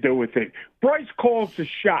everything to do with it. Bryce calls the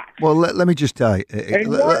shots. Well, let me just tell you.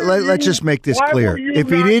 Let's just make this clear. If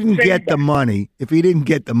he didn't get the money,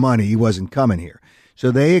 he wasn't coming here.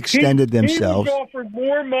 So they extended themselves. He was offered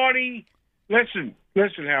more money. Listen,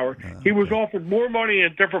 Howard. He was offered more money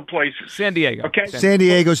in different places. San Diego. Okay. San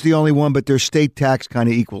Diego's the only one, but their state tax kind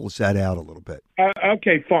of equals that out a little bit.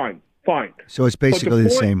 Okay, fine. So it's basically the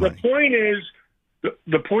same money. The point is,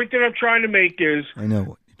 the point that I'm trying to make is, I know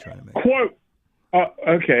what you're trying to make. Quote.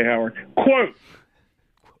 Okay, Howard. Quote.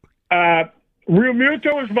 Real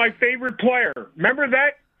Muto is my favorite player. Remember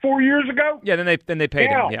that 4 years ago? Yeah. Then they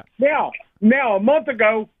paid him. Yeah. Now a month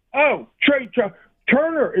ago. Oh, Trey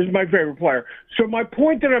Turner is my favorite player. So my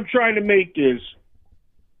point that I'm trying to make is,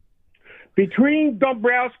 between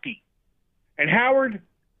Dombrowski and Howard,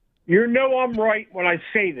 you know I'm right when I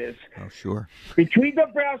say this. Oh, sure. Between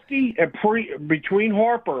Dombrowski and between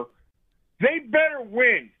Harper, they better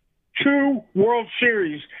win 2 World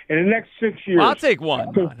Series in the next 6 years. I'll take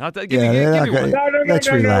one. Give me one. Let's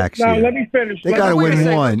relax. No, let me finish. They got to win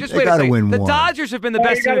one. They got to win one. The Dodgers have been the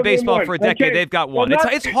best team in baseball for a decade. Okay. They've got one.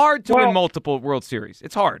 It's hard to win multiple World Series.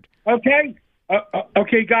 It's hard. Okay?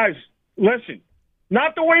 Okay, guys, listen.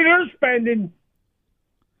 Not the way they're spending.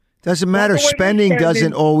 Doesn't matter. Spending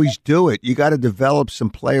doesn't always do it. You got to develop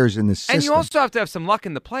some players in the system. And you also have to have some luck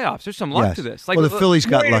in the playoffs. There's some luck to this. Well, the Phillies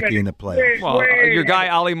got lucky in the playoffs. Well, your guy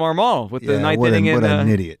Ali Marmol with the ninth inning in an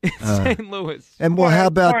idiot. St. Louis. And how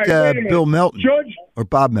about Bill Melton or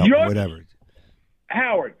Bob Melton, whatever?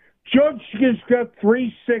 Howard, Judge just got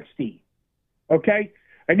 360. Okay,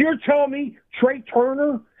 and you're telling me Trey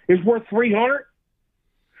Turner is worth 300?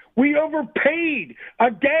 We overpaid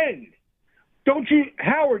again. Don't you,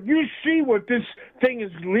 Howard? You see what this thing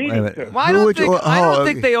is leading to. Well, I don't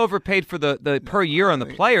think they overpaid for the per year on the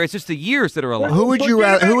player. It's just the years that are allowed. Who would you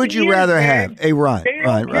rather have? Hey, Ron,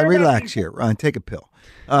 relax here. Ron, take a pill.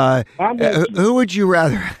 Who would you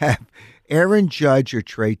rather have, Aaron Judge or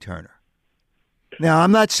Trey Turner? Now,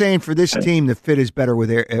 I'm not saying for this team the fit is better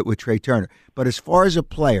with Trey Turner, but as far as a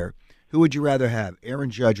player, who would you rather have,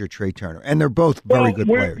 Aaron Judge or Trey Turner? And they're both very good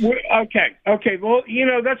players. Okay. Well,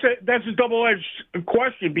 that's a double-edged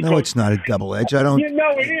question. Because, no, it's not a double-edged. I don't it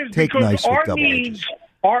is, take nice with double edges.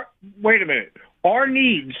 Wait a minute. Our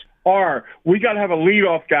needs are we got to have a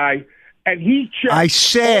leadoff guy, and he checked. I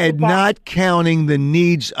said not counting the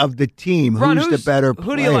needs of the team. Ron, who's the better player?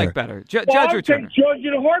 Who do you like better, Judge or Turner? Judge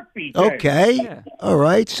in a heartbeat. Okay. Yeah. All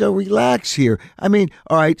right. So relax here. I mean,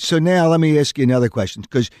 all right. So now let me ask you another question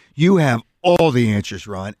because you have all the answers,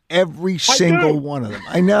 Ron. Every single one of them.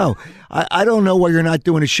 I know. I don't know why you're not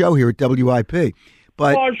doing a show here at WIP.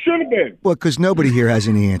 But, I should have been. Well, because nobody here has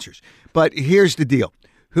any answers. But here's the deal.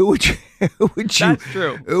 Who would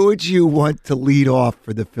you want to lead off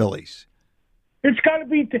for the Phillies? It's got to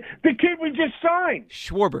be the kid we just signed.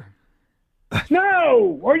 Schwarber.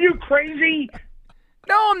 No. Are you crazy?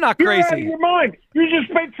 No, I'm not crazy. You're out of your mind. You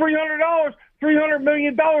just paid $300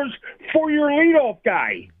 million for your leadoff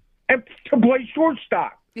guy and to play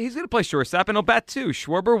shortstop. He's going to play shortstop, and he'll bat 2.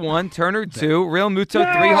 Schwarber 1, Turner 2, Real Muto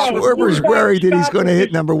 3. Schwarber's worried that he's going to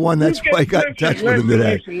hit number 1. That's why I got in touch with him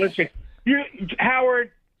today. Listen. Howard,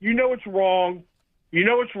 you know it's wrong.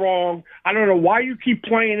 I don't know why you keep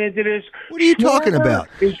playing into this. What are you talking about?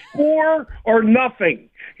 Is 4 or nothing.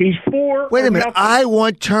 He's 4 Wait a minute. Nothing. I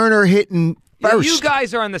want Turner hitting first. You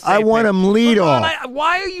guys are on the same I want him lead off.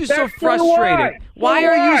 Why are you so frustrated? Why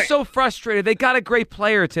are you so frustrated? They got a great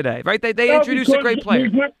player today, right? They introduced a great player.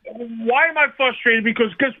 Why am I frustrated?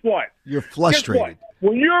 Because guess what? You're frustrated.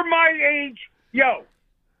 When you're my age,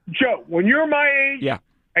 Joe, when you're my age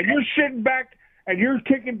and you're sitting back and you're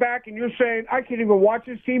kicking back and you're saying, I can't even watch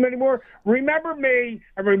this team anymore, remember me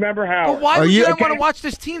and remember Howard. But why would you not want to watch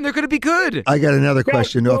this team? They're going to be good. I got another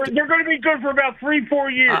question. They're going to be good for about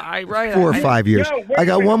 3-4 years. 4 or 5 years. I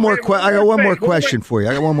got one more question for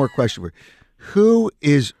you. Who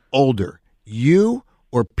is older, you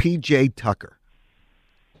or P.J. Tucker?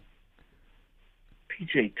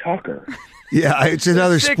 P.J. Tucker? Yeah, it's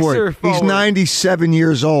another sport. He's 97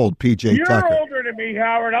 years old, P.J. Tucker. You're older than me,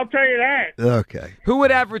 Howard. I'll tell you that. Okay. Who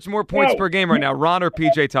would average more points per game right now, Ron or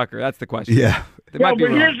P.J. Tucker? That's the question. Yeah. Might be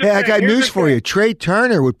wrong. Hey, I got news for you. Trey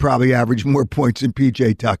Turner would probably average more points than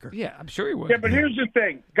P.J. Tucker. Yeah, I'm sure he would. Yeah, but here's the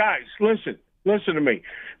thing. Guys, listen to me.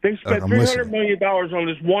 They spent $300 million on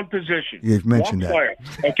this one position. You've mentioned that. Player,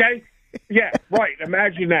 okay? Yeah, right.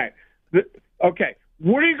 Imagine that. Okay.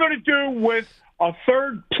 What are you going to do with a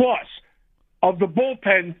third plus of the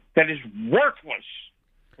bullpen that is worthless?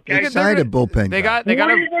 Okay? They signed a bullpen. What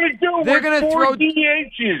are you going to do with 4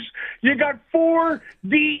 DHs? You got 4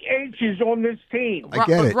 DHs on this team. I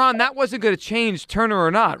get it. Ron, that wasn't going to change Turner or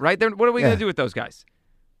not, right? What are we going to do with those guys?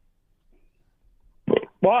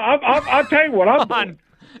 Well, I'll tell you what I'm doing.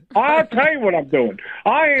 I'll tell you what I'm doing.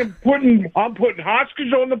 I'm putting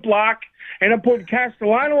Hoskins on the block, and I'm putting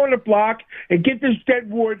Castellano on the block, and get this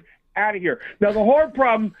Deadwood out of here. Now, the hard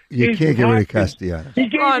problem is you can't get rid of Castellanos. He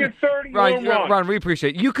gave you 30 runs. Ron, we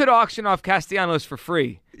appreciate it. You could auction off Castellanos for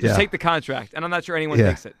free. Just take the contract, and I'm not sure anyone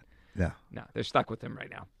takes it. No, they're stuck with him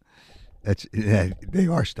right now. They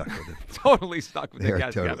are stuck with him. Totally stuck with him. They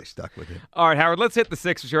are totally stuck with him. All right, Howard, let's hit the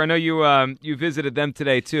Sixers here. I know you visited them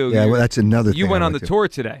today, too. Yeah, well, that's another thing. You went on the tour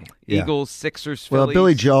today. Yeah. Eagles, Sixers, Phillies. Well,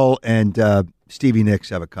 Billy Joel and Stevie Nicks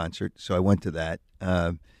have a concert, so I went to that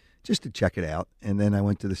just to check it out. And then I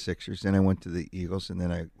went to the Sixers, then I went to the Eagles, and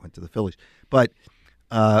then I went to the Phillies. But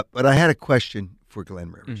I had a question for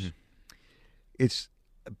Glenn Rivers. Mm-hmm. It's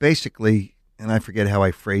basically, and I forget how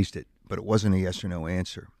I phrased it, but it wasn't a yes or no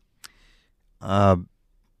answer.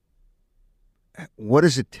 What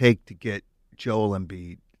does it take to get Joel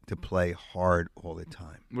Embiid to play hard all the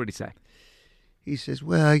time? What did he say? He says,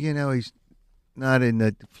 well, he's not in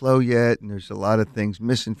the flow yet, and there's a lot of things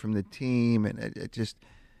missing from the team, and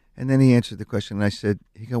and then he answered the question, and I said,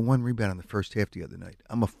 he got 1 rebound in the first half the other night.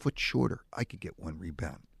 I'm a foot shorter. I could get 1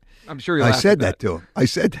 rebound. I'm sure I said that to him.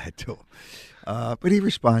 But he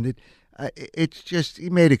responded. It's just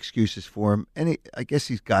he made excuses for him, and I guess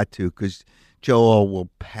he's got to because Joel will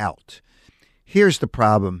pout. Here's the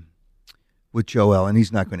problem with Joel, and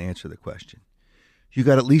he's not going to answer the question. You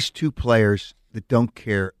got at least 2 players that don't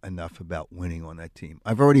care enough about winning on that team.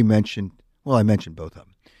 I've already mentioned, I mentioned both of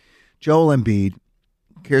them. Joel Embiid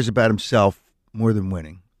cares about himself more than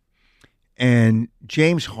winning. And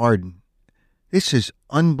James Harden, this is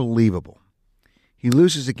unbelievable. He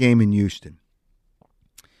loses a game in Houston.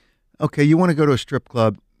 Okay, you want to go to a strip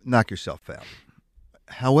club, knock yourself out.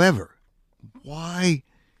 However, why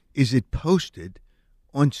is it posted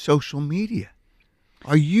on social media?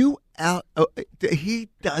 Are you out? He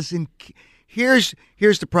doesn't. Here's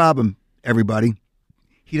the problem, everybody.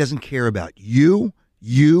 He doesn't care about you,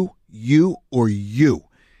 or you.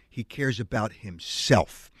 He cares about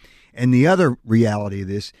himself. And the other reality of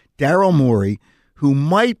this, Daryl Morey, who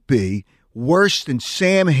might be worse than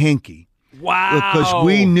Sam Hinkie. Wow. Because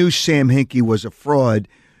we knew Sam Hinkie was a fraud.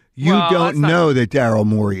 You don't know that Daryl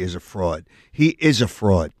Morey is a fraud. He is a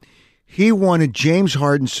fraud. He wanted James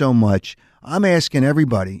Harden so much. I'm asking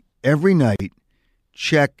everybody every night,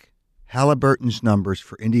 check Halliburton's numbers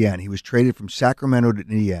for Indiana. He was traded from Sacramento to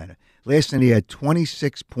Indiana. Last night he had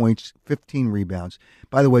 26 points, 15 rebounds.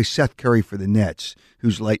 By the way, Seth Curry for the Nets,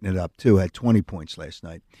 who's lighting it up too, had 20 points last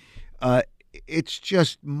night. It's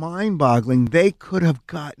just mind-boggling. They could have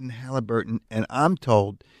gotten Halliburton, and I'm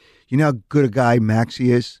told, you know how good a guy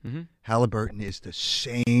Maxey is? Mm-hmm. Halliburton is the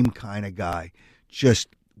same kind of guy. Just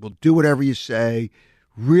will do whatever you say,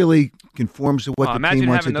 really conforms to what the team wants to do.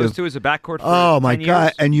 Imagine having those two as a backcourt for 10 my years.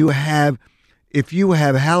 God. And if you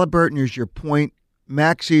have Halliburton as your point,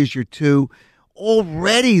 Maxey as your two,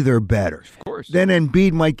 already they're better. Of course. Then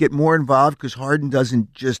Embiid might get more involved because Harden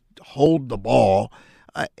doesn't just hold the ball.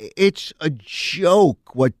 It's a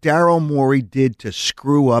joke what Daryl Morey did to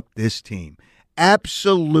screw up this team.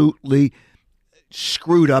 Absolutely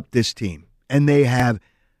screwed up this team. And they have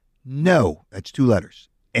that's 2 letters,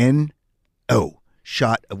 N-O,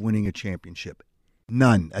 shot of winning a championship.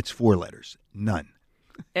 None. That's 4 letters. None.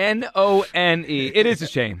 None. It is a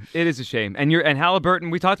shame. It is a shame. And Halliburton,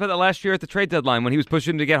 we talked about that last year at the trade deadline when he was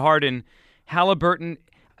pushing to get Harden. Halliburton,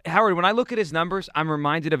 Howard, when I look at his numbers, I'm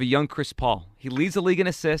reminded of a young Chris Paul. He leads the league in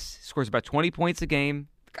assists, scores about 20 points a game.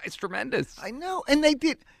 The guy's tremendous. I know. And they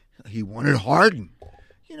did. He wanted Harden.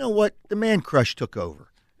 You know what? The man crush took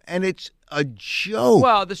over. And it's a joke.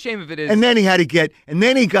 Well, the shame of it is. And then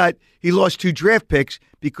he lost 2 draft picks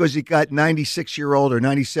because he got 96-year-old or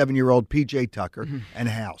 97-year-old P.J. Tucker and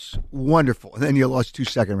House. Wonderful. And then you lost 2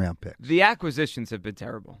 second-round picks. The acquisitions have been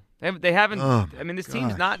terrible. They haven't. This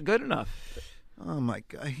team's not good enough. Oh, my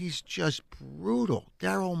God. He's just brutal.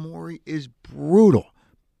 Daryl Morey is brutal.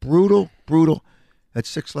 Brutal. That's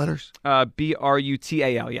 6 letters? Brutal,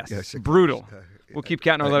 yes. Yeah, brutal. We'll keep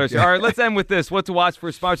counting our letters. All right, let's end with this. What to watch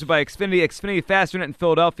for, sponsored by Xfinity. Xfinity Fast Internet in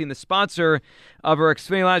Philadelphia, and the sponsor of our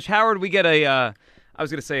Xfinity Lounge. Howard, we get I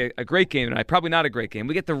was going to say a great game tonight. Probably not a great game.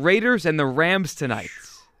 We get the Raiders and the Rams tonight.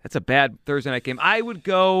 That's a bad Thursday night game. I would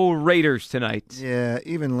go Raiders tonight. Yeah,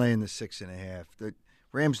 even laying the 6.5. The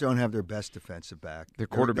Rams don't have their best defensive back. Their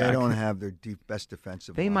quarterback. They don't have their best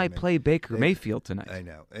defensive They might play Baker Mayfield tonight. I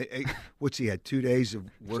know. What's he had, 2 days of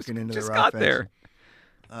working into their got offense? There.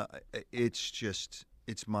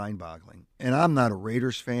 It's mind-boggling. And I'm not a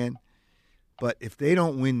Raiders fan, but if they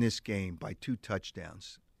don't win this game by 2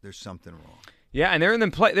 touchdowns, there's something wrong. Yeah, and they're in the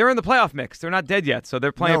playoff mix. They're not dead yet, so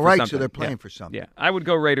they're playing for something. So they're playing for something. Yeah, I would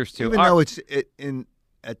go Raiders too. Even though it's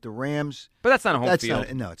at the Rams. But that's not a home field.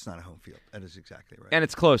 It's not a home field. That is exactly right. And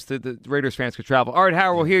it's close. The Raiders fans could travel. All right,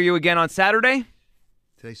 Howard, we'll hear you again on Saturday.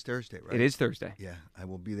 Today's Thursday, right? It is Thursday. Yeah, I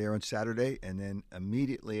will be there on Saturday, and then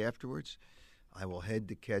immediately afterwards, I will head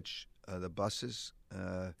to catch the buses.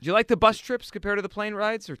 Do you like the bus trips compared to the plane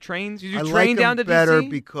rides or trains? You I train like down them to better DC?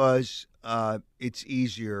 Because it's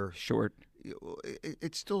easier. Short.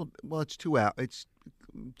 It's still it's 2 hours. It's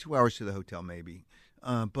 2 hours to the hotel maybe,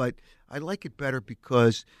 but I like it better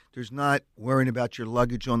because there's not worrying about your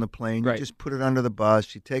luggage on the plane. Right. You just put it under the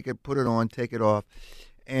bus. You take it, put it on, take it off,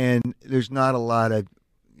 and there's not a lot of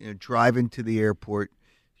driving to the airport.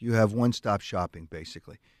 You have one-stop shopping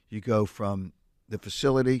basically. You go from the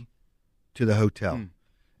facility to the hotel,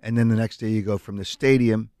 and then the next day you go from the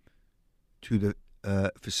stadium to the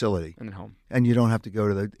facility, and then home. And you don't have to go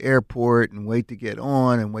to the airport and wait to get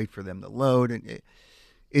on and wait for them to load. And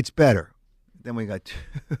it's better. Then we got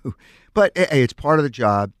 2. But hey, it's part of the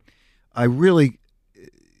job. I really,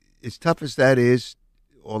 as tough as that is,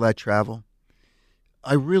 all that travel,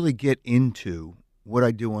 I really get into what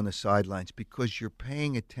I do on the sidelines because you're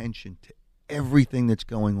paying attention to everything that's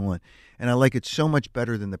going on. And I like it so much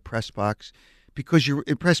better than the press box. Because your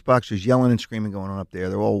press box is yelling and screaming going on up there.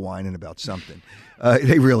 They're all whining about something.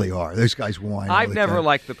 They really are. Those guys whine. I've never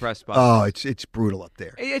liked the press box. Oh, it's brutal up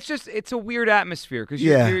there. It's a weird atmosphere because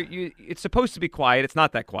it's supposed to be quiet. It's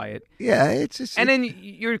not that quiet. Yeah, it's and then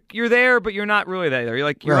you're there, but you're not really there. You're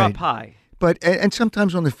like you're right. up high. But and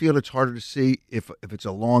sometimes on the field it's harder to see if it's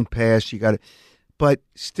a long pass. You got to, but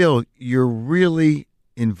still you're really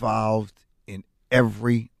involved in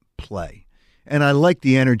every play. And I like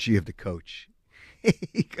the energy of the coach.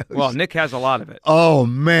 He goes, Well, Nick has a lot of it. oh,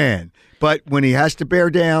 man. But when he has to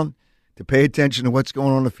bear down to pay attention to what's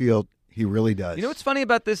going on the field, he really does. You know what's funny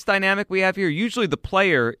about this dynamic we have here? Usually the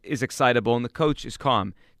player is excitable and the coach is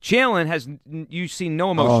calm. Jalen has, you see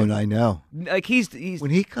no emotion. Oh, I know. Like he's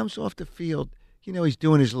When he comes off the field, he's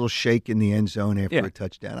doing his little shake in the end zone after Yeah. a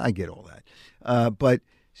touchdown. I get all that. But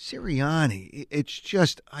Sirianni,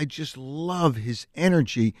 I just love his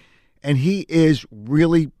energy. And he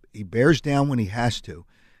bears down when he has to.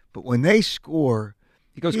 But when they score,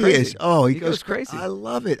 he goes crazy. He goes crazy. I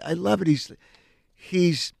love it.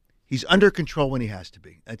 He's under control when he has to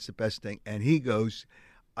be. That's the best thing. And he goes,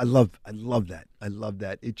 I love that. I love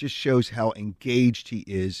that. It just shows how engaged he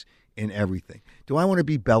is in everything. Do I want to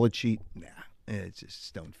be Belichick? Nah. It's just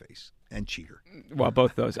stone face and cheater. Well,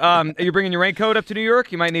 both those. Are you bringing your raincoat up to New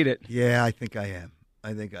York? You might need it. Yeah, I think I am.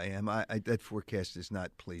 That forecast is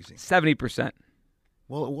not pleasing. 70%.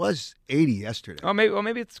 Well, it was 80 yesterday. Oh,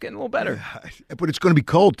 maybe it's getting a little better. Yeah, but it's going to be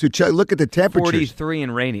cold too. Look at the temperatures. 43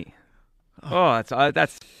 and rainy. Oh, that's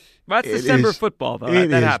It December is- football though. It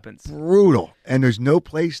That is happens. brutal, and there's no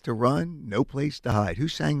place to run, no place to hide. Who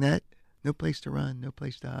sang that? No place to run, no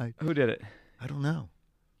place to hide. Who did it? I don't know,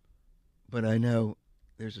 but I know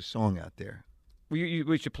there's a song out there.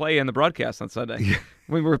 We should play in the broadcast on Sunday.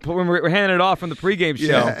 when we're handing it off from the pregame show.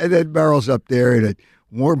 Yeah, and then Merrill's up there in a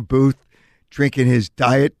warm booth, drinking his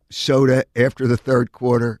diet soda after the third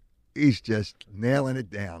quarter. He's just nailing it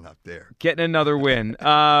down up there. Getting another win.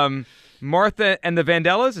 Martha and the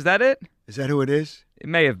Vandellas, is that it? Is that who it is? It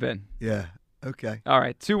may have been. Yeah. Okay. All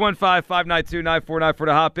right, 215-592-9494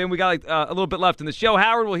 to hop in. We got a little bit left in the show.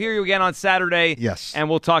 Howard, we'll hear you again on Saturday. Yes. And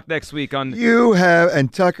we'll talk next week on...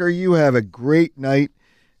 And Tucker, you have a great night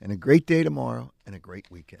and a great day tomorrow and a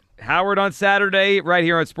great weekend. Howard on Saturday right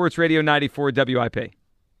here on Sports Radio 94 WIP.